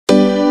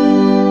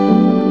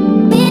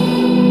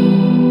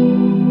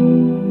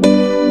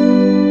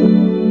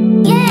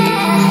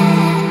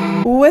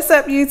What's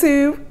up,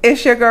 YouTube?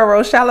 It's your girl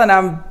Rochelle, and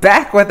I'm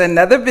back with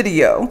another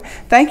video.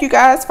 Thank you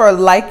guys for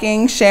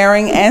liking,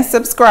 sharing, and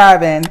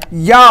subscribing.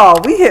 Y'all,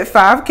 we hit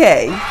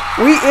 5K.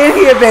 We in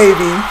here,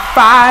 baby.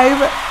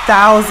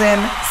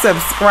 5,000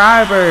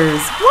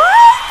 subscribers. What?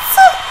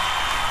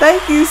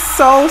 Thank you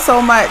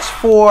so much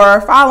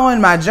for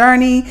following my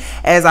journey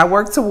as I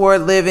work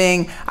toward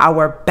living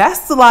our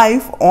best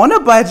life on a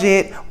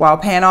budget while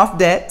paying off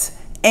debt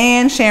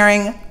and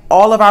sharing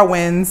all of our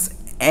wins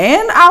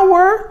and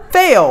our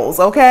fails.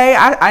 Okay,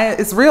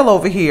 it's real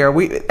over here.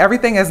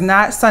 Everything is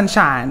not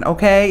sunshine.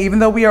 Okay, even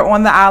though we are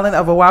on the island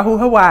of Oahu,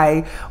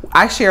 Hawaii,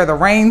 I share the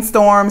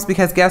rainstorms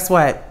because guess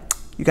what?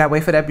 You gotta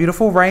wait for that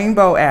beautiful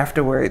rainbow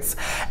afterwards.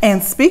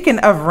 And speaking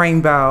of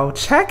rainbow,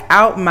 check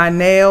out my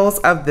nails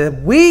of the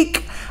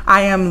week.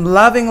 I am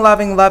loving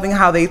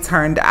how they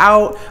turned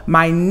out.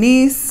 My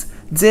niece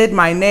did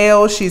my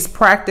nails. She's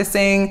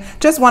practicing,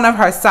 just one of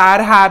her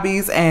side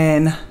hobbies,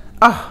 and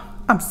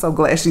I'm so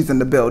glad she's in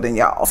the building,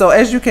 y'all. So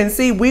as you can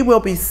see, we will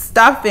be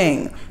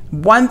stuffing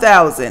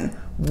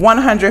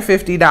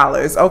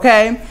 $1,150,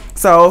 okay?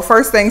 So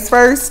first things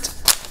first,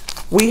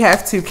 we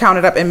have to count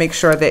it up and make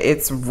sure that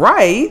it's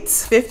right.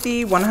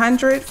 50,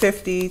 100,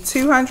 50,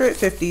 200,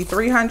 50,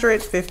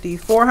 300, 50,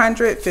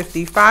 400,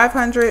 50,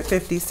 500,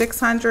 50,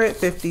 600,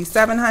 50,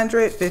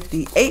 700,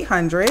 50,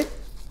 800,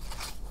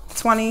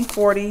 20,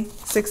 40,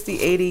 60,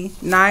 80,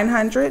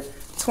 900,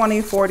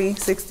 20, 40,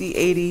 60,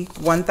 80,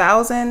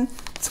 1,000,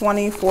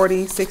 20,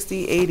 40,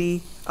 60,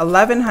 80,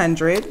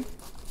 1,100,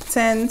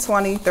 10,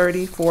 20,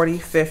 30, 40,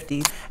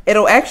 50.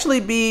 It'll actually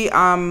be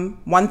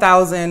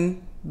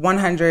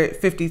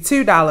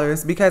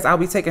 $1,152 because I'll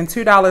be taking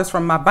 $2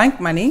 from my bank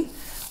money,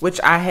 which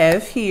I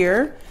have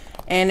here.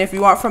 And if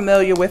you aren't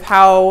familiar with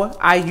how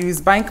I use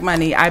bank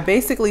money, I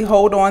basically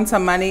hold on to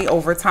money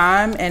over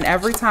time, and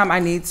every time I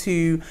need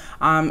to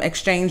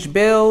exchange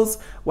bills,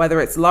 whether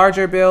it's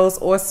larger bills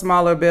or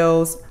smaller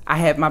bills, I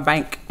have my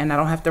bank and I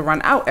don't have to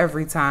run out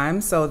every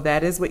time. So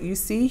that is what you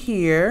see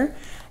here.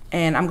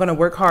 And I'm gonna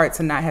work hard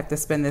to not have to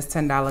spend this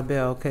 $10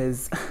 bill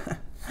because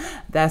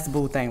that's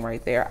boo thing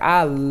right there.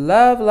 I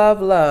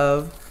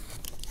love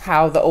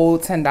how the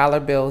old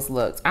 $10 bills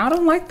looked. I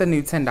don't like the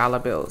new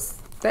 $10 bills.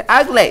 They're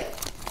ugly.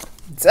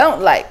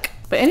 Don't like.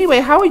 But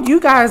anyway, how are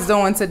you guys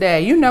doing today?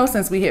 You know,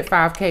 since we hit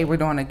 5K, we're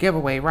doing a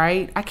giveaway,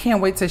 right? I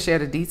can't wait to share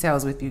the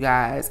details with you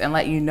guys and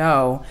let you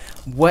know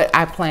what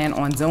I plan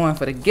on doing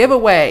for the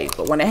giveaway.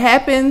 But when it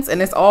happens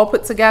and it's all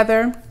put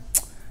together,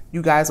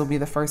 you guys will be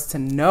the first to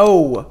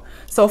know.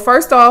 So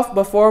first off,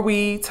 before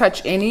we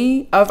touch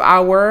any of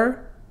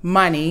our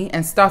money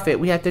and stuff it,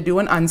 we have to do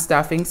an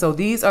unstuffing. So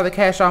these are the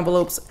cash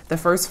envelopes. The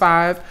first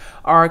 5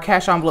 are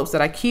cash envelopes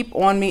that I keep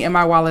on me in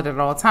my wallet at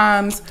all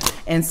times.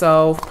 And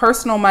so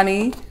personal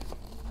money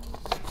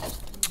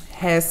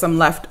has some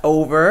left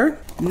over.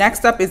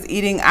 Next up is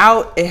eating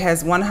out. It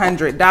has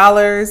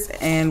 $100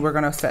 and we're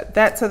gonna set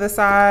that to the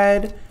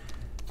side.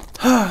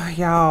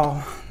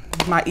 Y'all,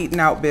 my eating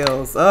out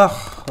bills. Ugh,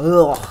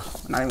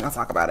 I'm not even gonna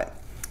talk about it.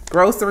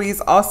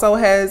 Groceries also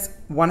has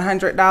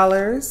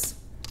 $100.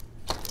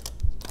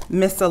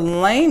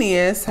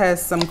 Miscellaneous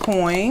has some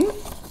coin.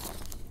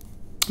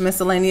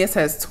 Miscellaneous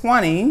has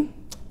 20.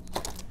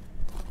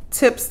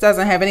 Tips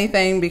doesn't have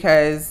anything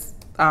because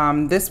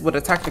this would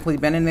have technically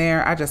been in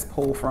there. I just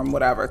pull from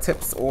whatever,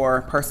 tips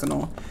or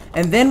personal.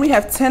 And then we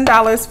have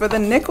 $10 for the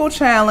nickel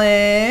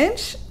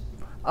challenge.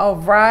 All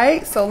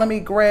right, so let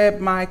me grab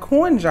my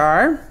coin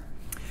jar.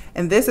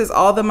 And this is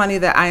all the money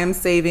that I am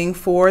saving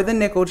for the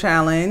nickel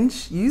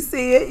challenge. You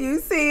see it, you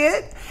see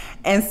it.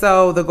 And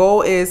so the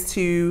goal is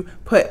to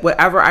put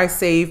whatever I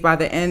save by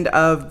the end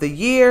of the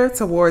year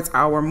towards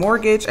our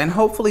mortgage. And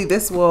hopefully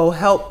this will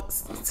help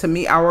to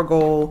meet our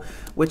goal,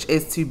 which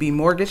is to be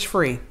mortgage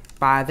free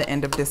by the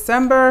end of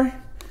December.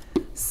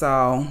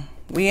 So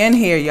we in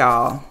here,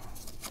 y'all.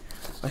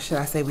 Or should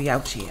I say we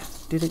out here?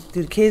 Do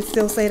the kids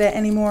still say that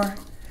anymore?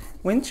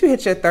 When you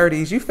hit your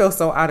 30s, you feel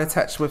so out of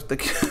touch with the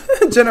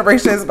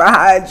generations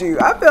behind you.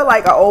 I feel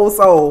like an old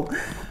soul.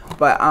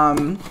 But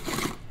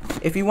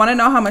if you want to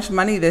know how much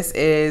money this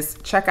is,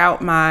 check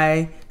out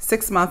my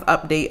 6-month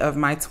update of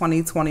my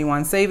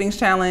 2021 savings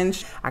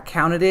challenge. I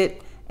counted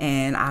it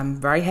and I'm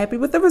very happy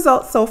with the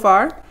results so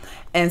far.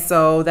 And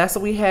so that's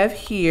what we have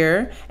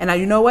here. And now,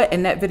 you know what?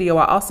 In that video,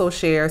 I also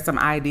share some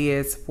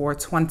ideas for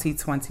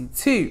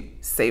 2022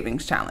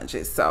 savings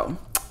challenges. So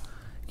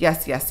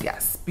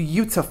yes,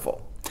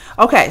 beautiful.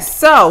 Okay,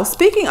 so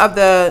speaking of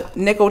the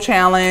nickel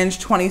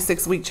challenge,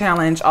 26-week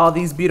challenge, all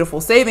these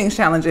beautiful savings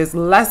challenges,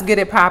 let's get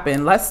it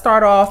popping. Let's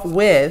start off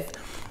with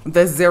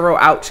the 0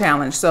 out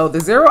challenge. So the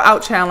 0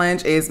 out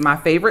challenge is my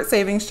favorite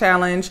savings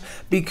challenge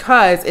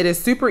because it is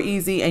super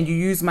easy and you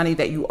use money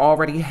that you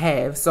already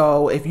have.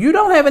 So if you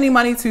don't have any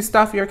money to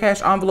stuff your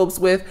cash envelopes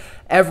with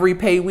every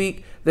pay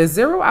week, the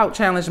 0 out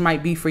challenge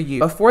might be for you.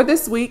 But for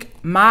this week,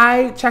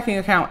 my checking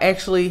account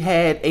actually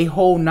had a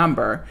whole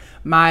number,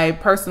 my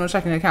personal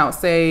checking account,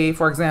 say,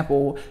 for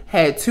example,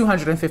 had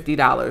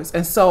 $250.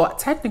 And so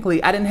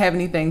technically I didn't have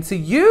anything to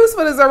use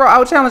for the 0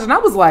 out challenge. And I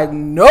was like,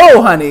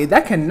 no, honey,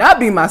 that cannot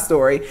be my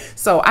story.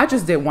 So I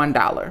just did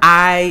 $1.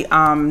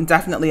 I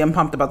definitely am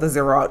pumped about the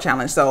 0 out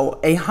challenge. So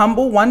a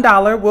humble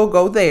 $1 will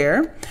go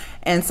there.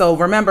 And so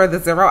remember, the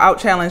 0 out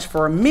challenge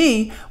for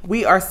me,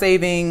 we are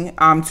saving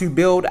to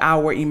build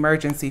our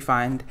emergency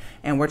fund,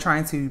 and we're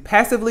trying to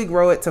passively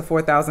grow it to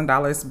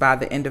 $4,000 by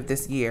the end of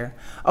this year.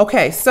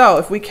 Okay, so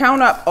if we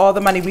count up all the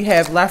money we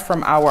have left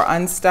from our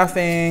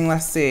unstuffing,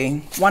 let's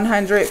see,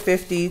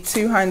 150,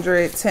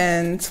 200,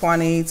 10,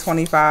 20,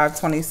 25,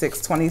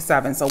 26,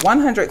 27. So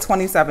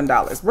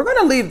 $127. We're going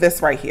to leave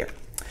this right here.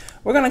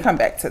 We're going to come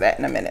back to that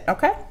in a minute,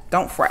 okay?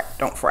 Don't fret,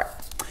 don't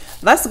fret.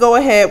 Let's go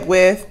ahead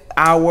with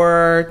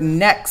our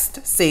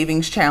next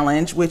savings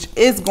challenge, which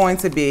is going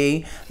to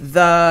be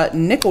the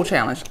nickel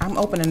challenge. I'm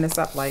opening this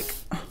up like,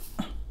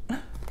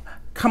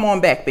 come on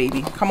back,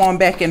 baby. Come on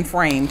back in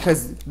frame,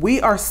 because we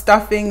are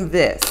stuffing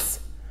this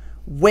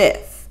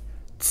with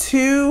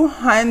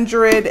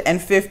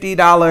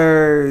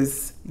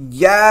 $250.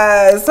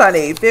 Yes,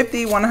 honey.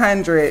 50,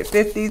 100,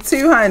 50,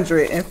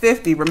 200, and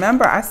 50.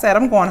 Remember, I said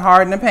I'm going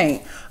hard in the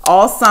paint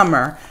all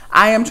summer.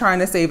 I am trying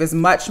to save as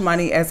much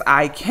money as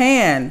I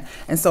can.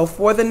 And so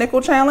for the nickel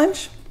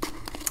challenge,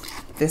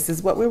 this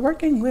is what we're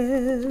working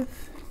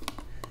with.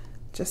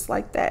 Just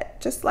like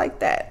that. Just like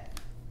that.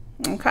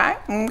 Okay.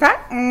 Okay.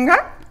 Okay.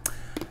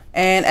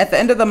 And at the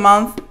end of the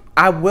month,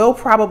 I will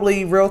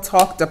probably real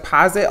talk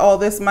deposit all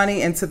this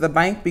money into the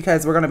bank,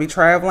 because we're going to be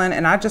traveling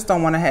and I just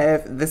don't want to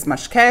have this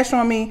much cash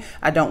on me.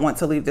 I don't want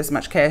to leave this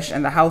much cash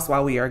in the house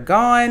while we are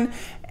gone.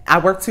 I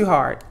work too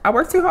hard. I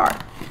work too hard.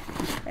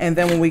 And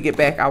then when we get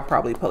back, I'll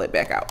probably pull it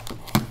back out.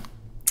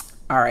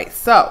 All right.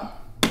 So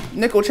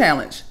nickel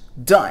challenge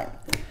done.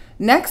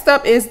 Next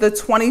up is the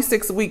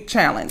 26-week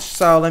challenge.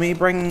 So let me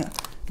bring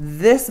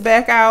this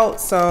back out.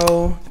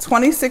 So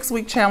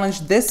 26-week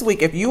challenge this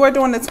week. If you are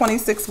doing the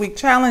 26-week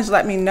challenge,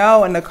 let me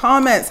know in the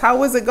comments.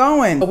 How is it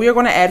going? We are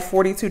going to add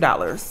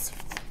 $42.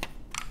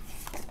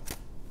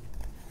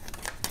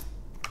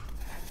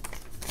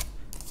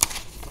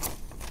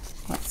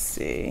 Let's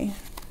see.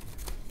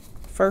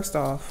 First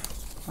off,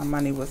 my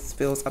money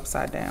feels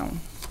upside down.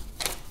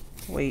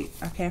 Wait,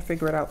 I can't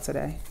figure it out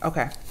today.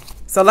 Okay,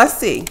 so let's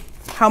see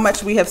how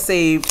much we have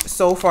saved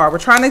so far. We're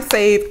trying to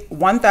save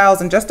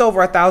 $1,000, just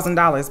over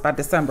 $1,000 by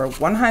December.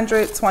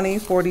 100, 20,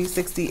 40,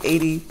 60,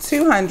 80,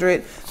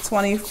 200,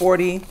 20,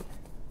 40,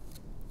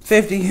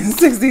 50,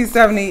 60,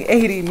 70,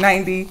 80,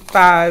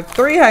 95,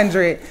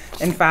 300,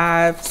 and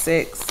 5,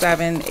 6,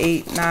 7,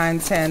 8, 9,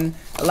 10,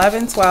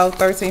 11, 12,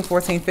 13,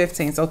 14,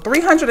 15. So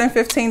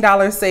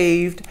 $315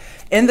 saved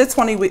in the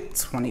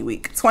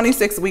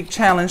 26-week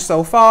challenge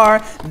so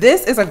far.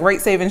 This is a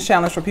great savings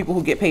challenge for people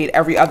who get paid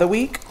every other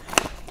week.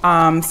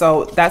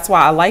 So that's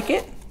why I like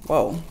it.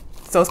 Whoa.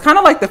 So it's kind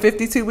of like the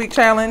 52-week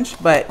challenge,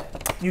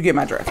 but you get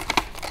my drift.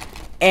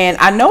 And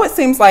I know it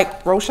seems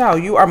like, Rochelle,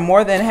 you are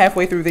more than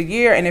halfway through the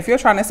year. And if you're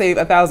trying to save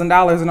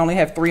 $1,000 and only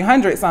have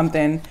 300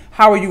 something,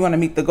 how are you going to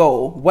meet the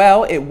goal?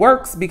 Well, it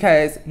works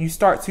because you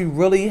start to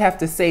really have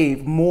to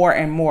save more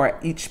and more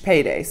each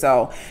payday.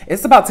 So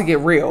it's about to get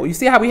real. You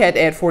see how we had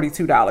to add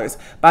 $42.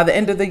 By the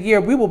end of the year,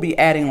 we will be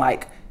adding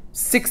like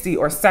 $60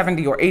 or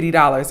 $70 or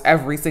 $80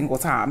 every single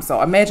time. So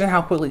imagine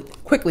how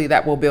quickly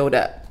that will build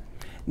up.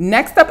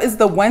 Next up is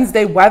the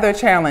Wednesday weather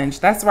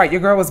challenge. That's right,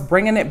 your girl was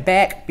bringing it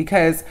back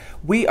because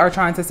we are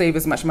trying to save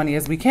as much money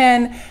as we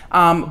can.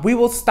 We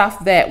will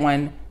stuff that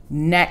one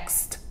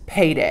next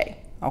payday.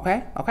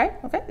 Okay.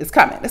 It's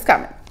coming.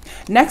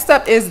 Next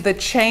up is the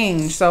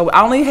change. So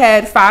I only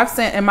had 5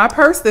 cents in my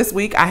purse this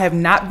week. I have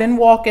not been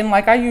walking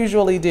like I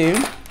usually do.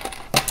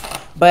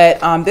 But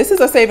this is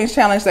a savings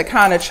challenge that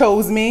kind of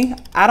chose me.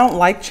 I don't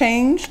like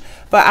change,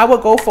 but I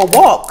would go for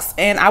walks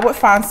and I would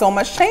find so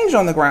much change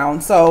on the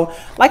ground. So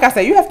like I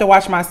said, you have to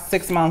watch my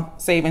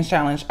 6-month savings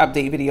challenge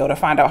update video to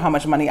find out how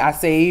much money I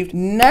saved.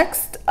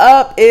 Next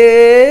up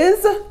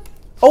is,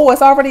 oh,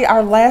 it's already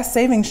our last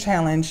savings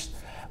challenge.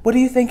 What do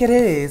you think it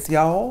is,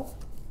 y'all?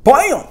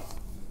 Bam!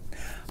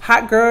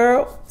 Hot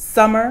Girl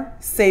Summer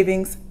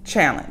Savings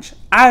Challenge.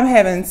 I'm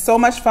having so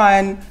much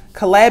fun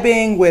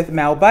collabing with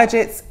Mel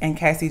Budgets and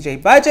Cassie J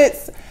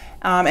Budgets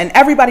and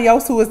everybody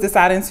else who is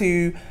deciding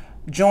to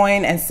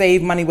join and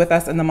save money with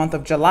us in the month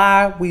of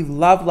July. We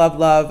love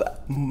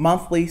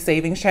monthly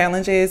savings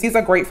challenges. These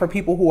are great for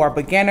people who are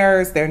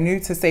beginners. They're new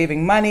to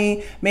saving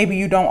money. Maybe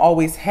you don't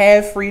always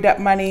have freed up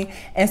money.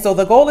 And so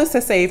the goal is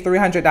to save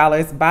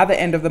 $300 by the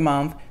end of the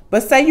month.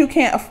 But say you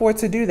can't afford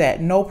to do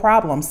that, no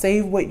problem.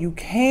 Save what you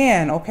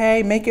can,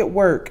 okay? Make it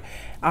work.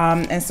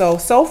 And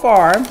so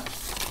far,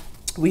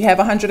 we have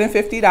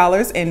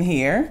 $150 in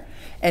here.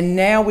 And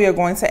now we are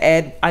going to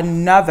add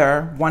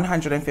another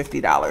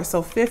 $150.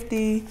 So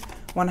 50,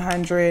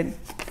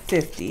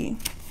 150.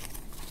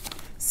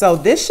 So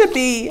this should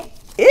be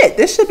it.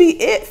 This should be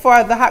it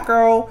for the Hot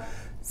Girl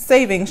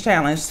Savings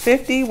Challenge.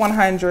 50,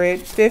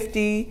 100,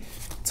 50,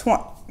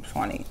 20.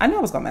 20. I knew I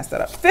was gonna mess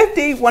that up.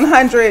 50,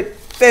 100,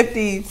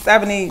 50,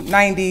 70,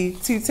 90,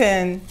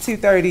 210,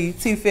 230,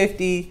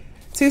 250,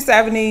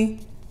 270,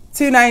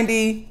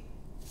 290,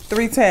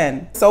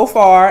 310 so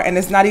far, and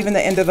it's not even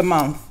the end of the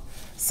month.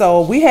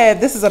 So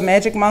this is a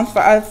magic month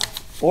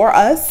for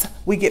us.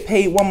 We get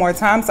paid one more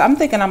time. So I'm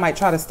thinking I might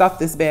try to stuff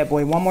this bad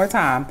boy one more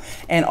time.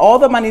 And all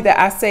the money that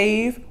I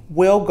save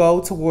will go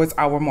towards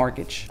our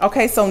mortgage.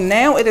 Okay, so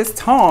now it is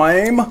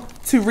time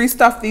to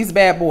restuff these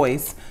bad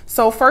boys.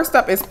 So first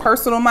up is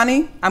personal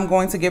money. I'm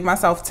going to give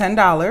myself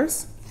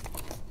 $10.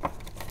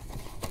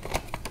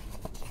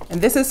 And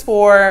this is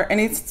for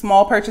any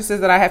small purchases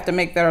that I have to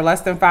make that are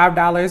less than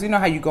 $5. You know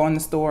how you go in the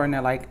store and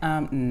they're like,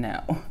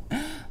 no,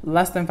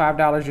 less than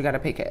 $5, you got to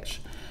pay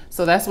cash.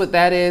 So that's what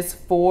that is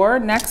for.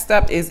 Next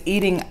up is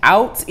eating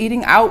out.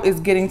 Eating out is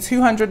getting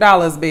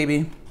 $200,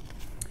 baby.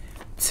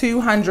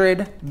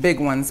 200 big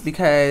ones,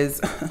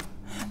 because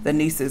the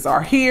nieces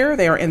are here.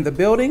 They are in the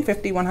building,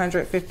 50,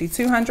 100, 50,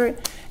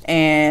 200.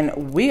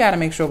 And we got to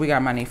make sure we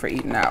got money for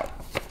eating out.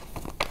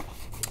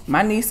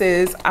 My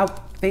nieces,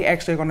 they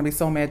actually are going to be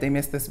so mad they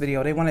missed this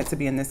video. They wanted to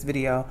be in this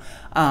video.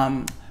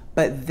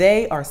 But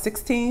they are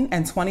 16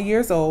 and 20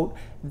 years old.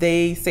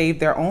 They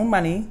saved their own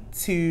money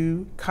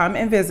to come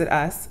and visit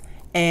us.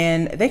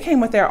 And they came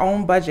with their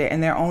own budget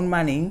and their own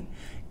money.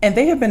 And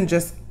they have been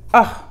just,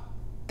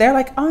 they're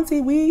like,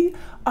 Auntie, we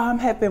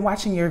have been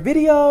watching your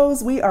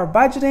videos. We are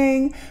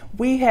budgeting.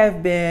 We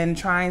have been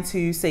trying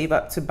to save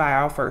up to buy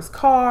our first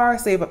car,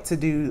 save up to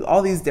do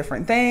all these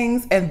different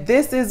things. And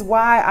this is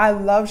why I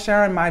love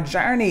sharing my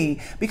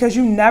journey, because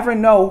you never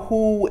know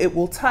who it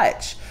will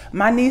touch.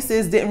 My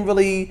nieces didn't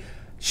really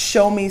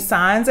show me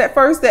signs at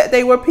first that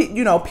they were,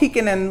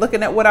 peeking and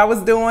looking at what I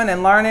was doing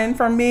and learning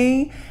from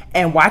me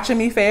and watching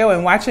me fail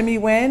and watching me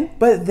win.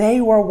 But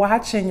they were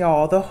watching,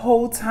 y'all, the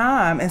whole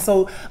time. And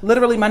so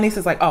literally my niece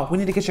is like, oh, we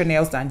need to get your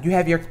nails done. You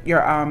have your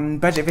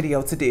budget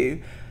video to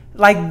do.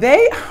 Like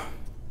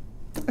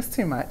it's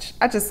too much.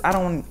 I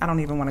don't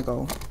even want to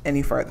go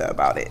any further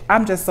about it.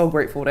 I'm just so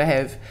grateful to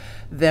have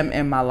them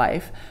in my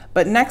life.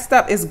 But next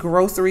up is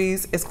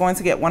groceries. It's going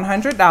to get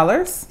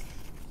 $100.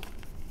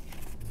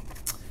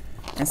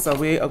 And so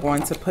we are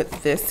going to put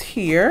this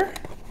here.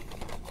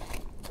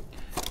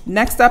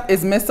 Next up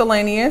is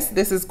miscellaneous.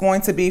 This is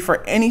going to be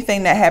for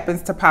anything that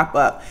happens to pop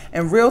up.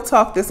 And real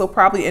talk, this will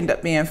probably end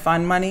up being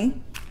fun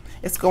money.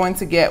 It's going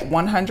to get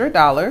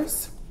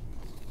 $100.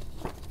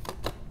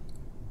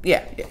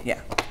 Yeah,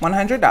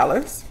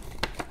 $100.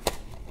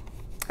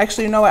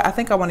 Actually, you know what? I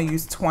think I want to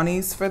use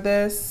 20s for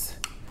this.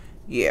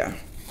 Yeah,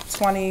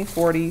 20,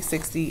 40,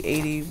 60,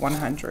 80,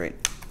 100.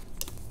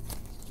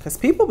 Because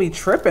people be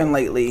tripping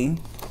lately.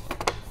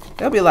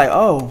 They'll be like,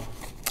 oh,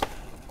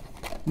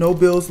 no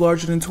bills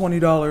larger than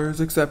 $20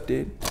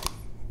 accepted.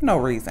 No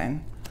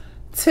reason.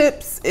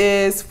 Tips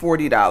is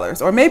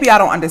 $40. Or maybe I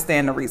don't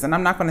understand the reason.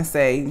 I'm not going to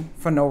say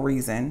for no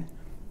reason.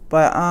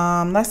 But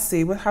let's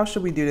see. How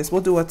should we do this?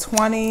 We'll do a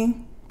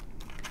 20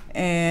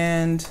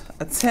 and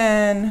a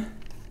 10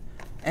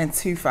 and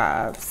 2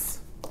 5s.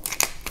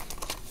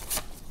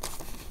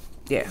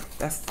 Yeah,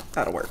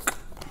 that'll work.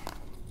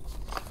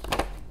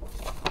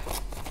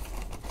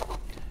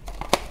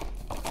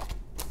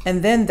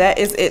 And then that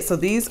is it. So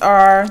these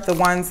are the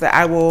ones that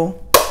I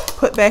will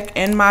put back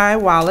in my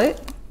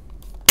wallet.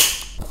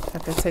 I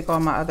have to take all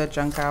my other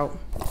junk out.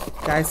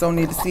 You guys don't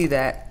need to see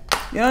that.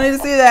 You don't need to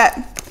see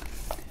that.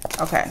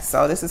 Okay,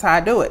 so this is how I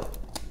do it.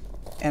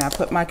 And I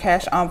put my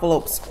cash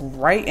envelopes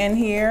right in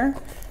here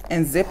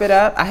and zip it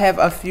up. I have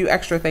a few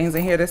extra things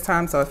in here this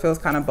time, so it feels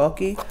kind of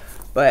bulky.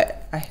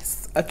 But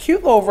a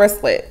cute little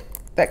wristlet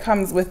that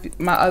comes with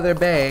my other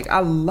bag.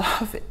 I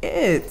love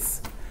it.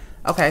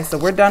 Okay, so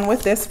we're done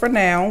with this for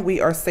now.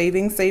 We are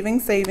saving.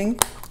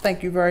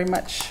 Thank you very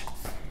much.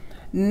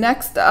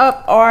 Next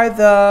up are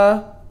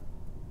the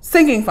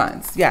sinking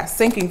funds. Yeah,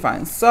 sinking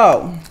funds.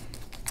 So,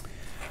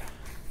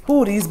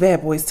 these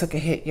bad boys took a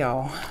hit,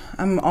 y'all.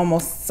 I'm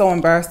almost so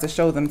embarrassed to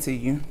show them to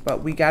you,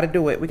 but we gotta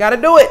do it. We gotta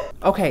do it.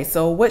 Okay,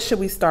 so what should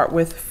we start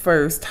with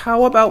first?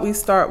 How about we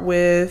start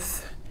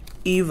with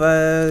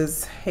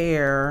Eva's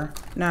hair?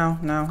 No,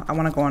 I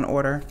wanna go in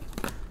order.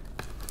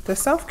 Does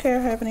self-care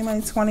have any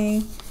money?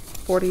 20,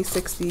 40,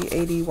 60,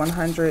 80,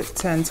 100,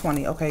 10,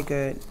 20. Okay,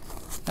 good.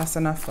 That's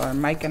enough for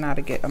Mike and I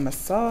to get a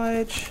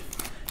massage.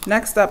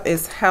 Next up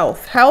is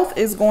health. Health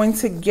is going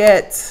to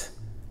get,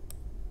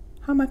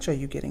 how much are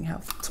you getting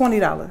health?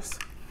 $20.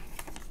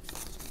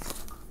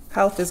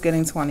 Health is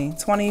getting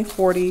 20,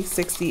 40,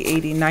 60,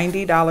 80,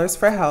 $90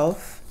 for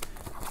health.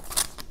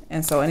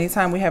 And so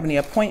anytime we have any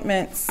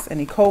appointments,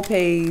 any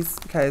co-pays,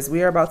 because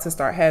we are about to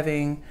start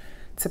having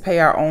to pay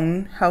our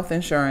own health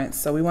insurance.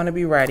 So we want to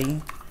be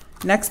ready.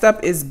 Next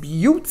up is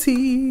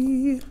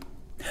beauty.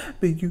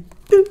 Beauty.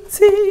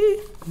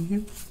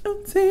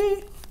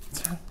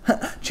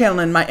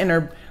 Channeling my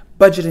inner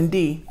budget and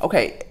D.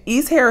 Okay,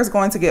 E's hair is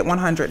going to get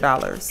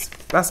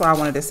 $100. That's why I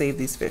wanted to save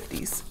these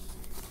 50s.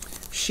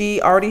 She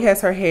already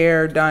has her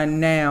hair done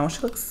now.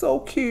 She looks so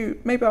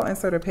cute. Maybe I'll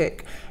insert a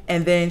pic.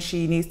 And then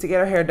she needs to get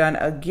her hair done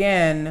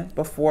again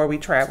before we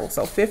travel.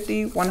 So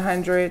 50,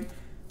 100,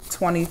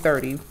 20,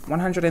 30,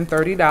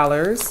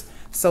 $130.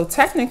 So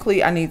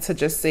technically I need to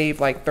just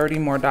save like $30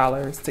 more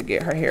to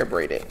get her hair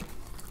braided.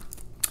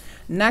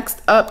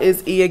 Next up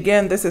is E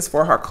again. This is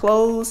for her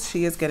clothes.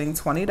 She is getting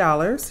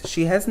 $20.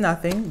 She has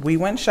nothing. We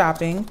went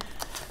shopping.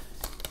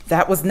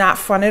 That was not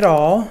fun at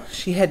all.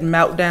 She had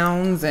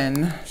meltdowns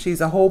and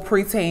she's a whole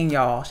preteen,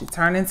 y'all. She's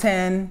turning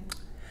 10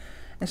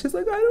 and she's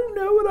like, I don't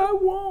know what I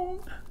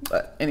want.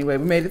 But anyway,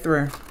 we made it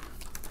through.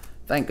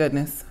 Thank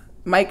goodness.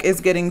 Mike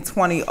is getting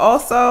 20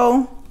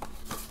 also.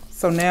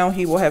 So now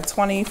he will have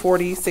 20,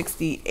 40,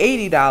 60,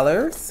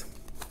 $80.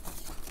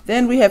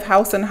 Then we have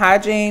House and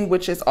Hygiene,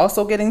 which is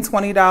also getting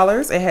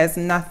 $20. It has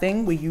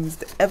nothing. We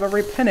used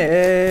every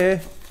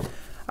penny.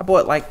 I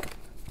bought like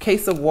a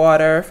case of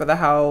water for the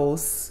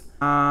house,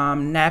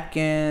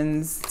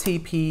 napkins,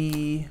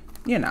 TP,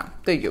 you know,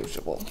 the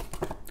usual.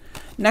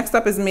 Next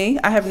up is me.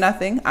 I have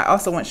nothing. I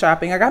also went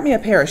shopping. I got me a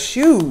pair of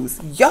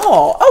shoes.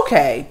 Y'all,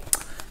 okay.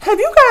 Have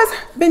you guys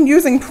been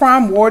using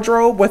Prime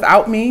Wardrobe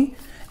without me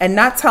and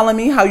not telling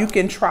me how you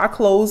can try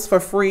clothes for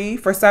free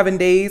for 7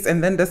 days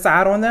and then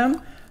decide on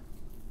them?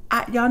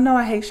 Y'all know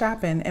I hate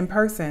shopping in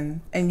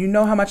person, and you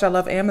know how much I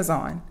love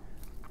Amazon.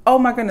 Oh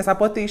my goodness, I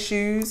bought these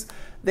shoes.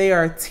 They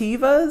are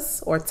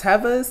Tevas or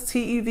Tevas,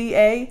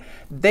 T-E-V-A.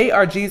 They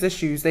are Jesus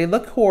shoes. They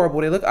look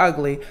horrible, they look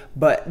ugly,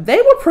 but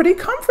they were pretty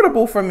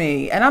comfortable for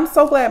me, and I'm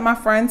so glad my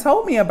friend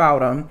told me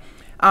about them.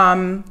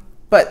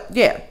 But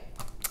yeah,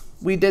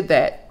 we did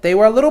that. They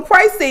were a little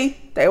pricey.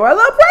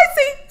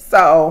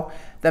 So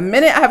the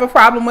minute I have a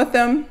problem with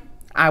them,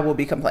 I will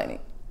be complaining.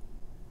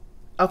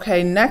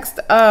 Okay, next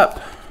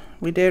up,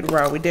 we did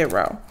row,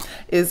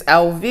 is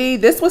LV.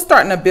 This was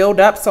starting to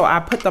build up, so I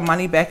put the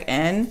money back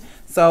in.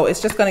 So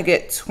it's just gonna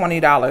get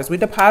 $20. We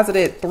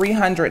deposited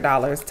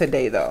 $300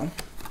 today though.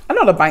 I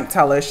know the bank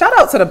tellers, shout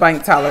out to the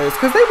bank tellers,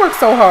 because they work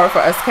so hard for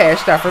us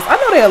cash stuffers. I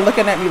know they're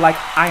looking at me like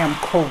I am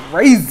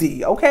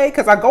crazy, okay?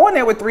 Because I go in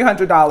there with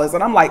 $300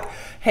 and I'm like,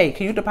 hey,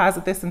 can you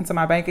deposit this into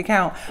my bank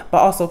account? But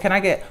also, can I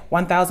get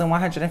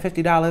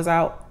 $1,150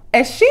 out?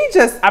 And she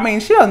just, I mean,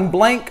 she doesn't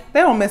blink.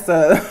 They don't miss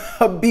a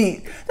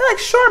beat. They're like,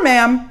 sure,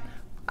 ma'am.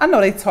 I know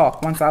they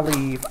talk once I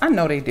leave. I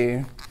know they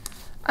do.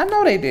 I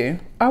know they do.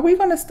 Are we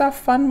gonna stuff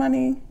fun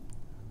money?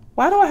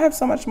 Why do I have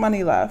so much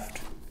money left?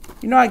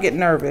 You know I get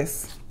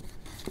nervous.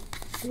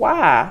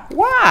 Why?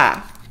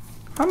 Why?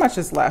 How much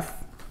is left?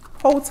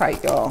 Hold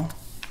tight, y'all.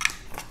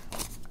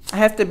 I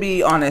have to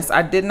be honest.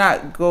 I did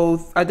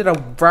a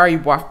very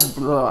rough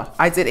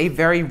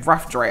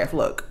draft.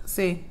 Look,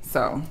 see?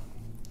 So,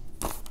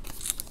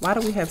 why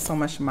do we have so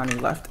much money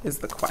left is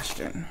the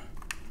question.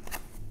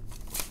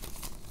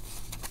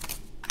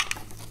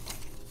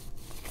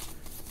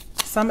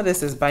 Some of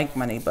this is bank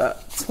money,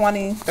 but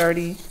 20,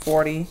 30,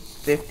 40,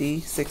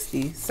 50,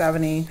 60,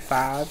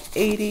 75,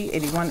 80,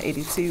 81,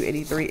 82,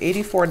 83,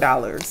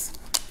 $84.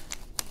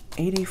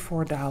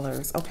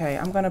 $84. Okay,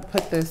 I'm gonna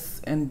put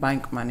this in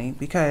bank money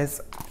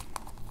because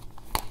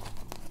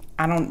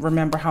I don't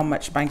remember how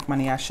much bank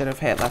money I should have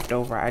had left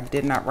over. I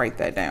did not write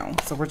that down.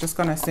 So we're just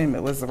gonna assume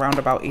it was around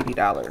about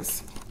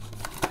 $80.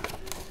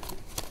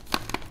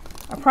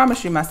 I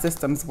promise you my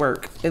systems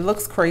work. It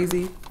looks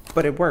crazy,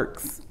 but it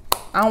works.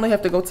 I only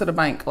have to go to the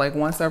bank like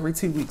once every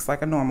 2 weeks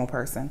like a normal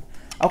person.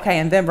 Okay,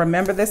 and then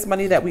remember this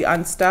money that we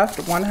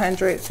unstuffed,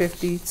 100,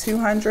 50,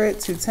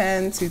 200,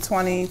 210,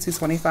 220,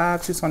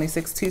 225,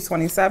 226,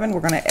 227. We're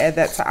gonna add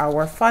that to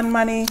our fun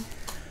money.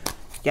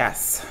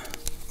 Yes,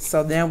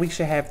 so then we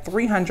should have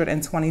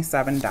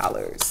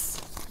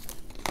 $327.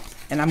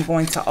 And I'm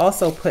going to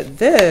also put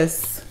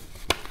this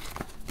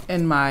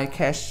in my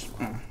cash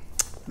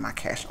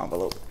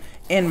envelope,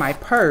 in my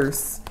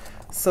purse,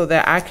 so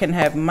that I can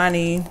have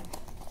money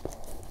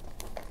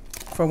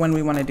for when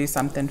we want to do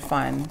something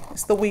fun.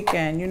 It's the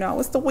weekend, you know,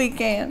 it's the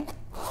weekend.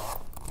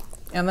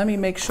 And let me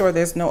make sure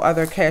there's no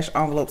other cash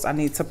envelopes I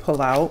need to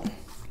pull out.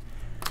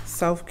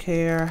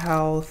 Self-care,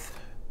 health,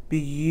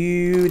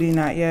 beauty,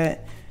 not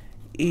yet.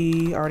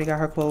 E, already got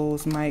her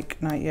clothes. Mike,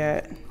 not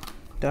yet.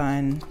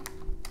 Done.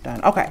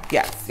 Okay,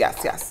 yes.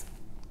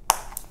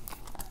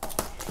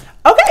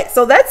 Okay,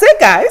 so that's it,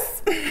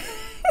 guys.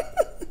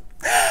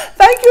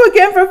 Thank you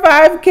again for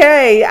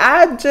 5K.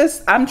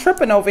 I'm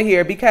tripping over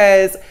here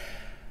because,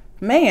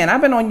 man,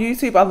 I've been on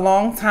YouTube a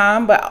long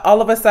time, but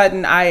all of a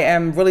sudden I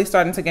am really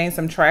starting to gain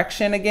some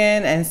traction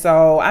again. And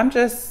so I'm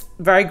just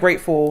very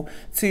grateful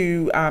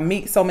to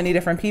meet so many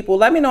different people.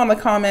 Let me know in the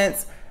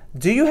comments,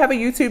 do you have a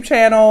YouTube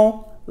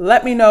channel?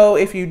 Let me know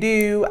if you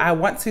do. I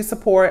want to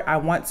support, I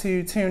want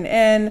to tune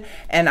in,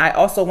 and I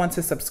also want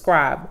to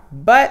subscribe.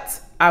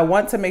 But I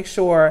want to make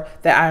sure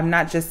that I'm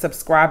not just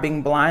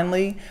subscribing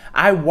blindly.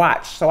 I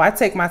watch, so I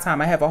take my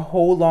time. I have a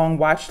whole long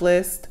watch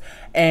list.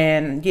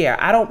 And yeah,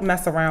 I don't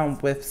mess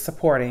around with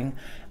supporting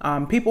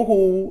people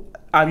who,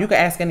 you can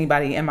ask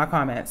anybody in my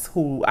comments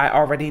who I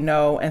already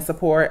know and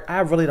support. I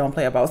really don't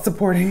play about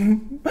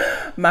supporting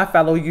my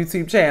fellow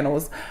YouTube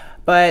channels.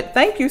 But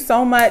thank you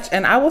so much.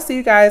 And I will see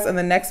you guys in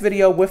the next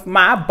video with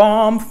my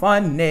bomb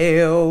fun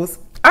nails.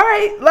 All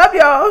right, love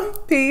y'all.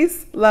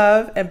 Peace,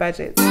 love, and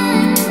budget.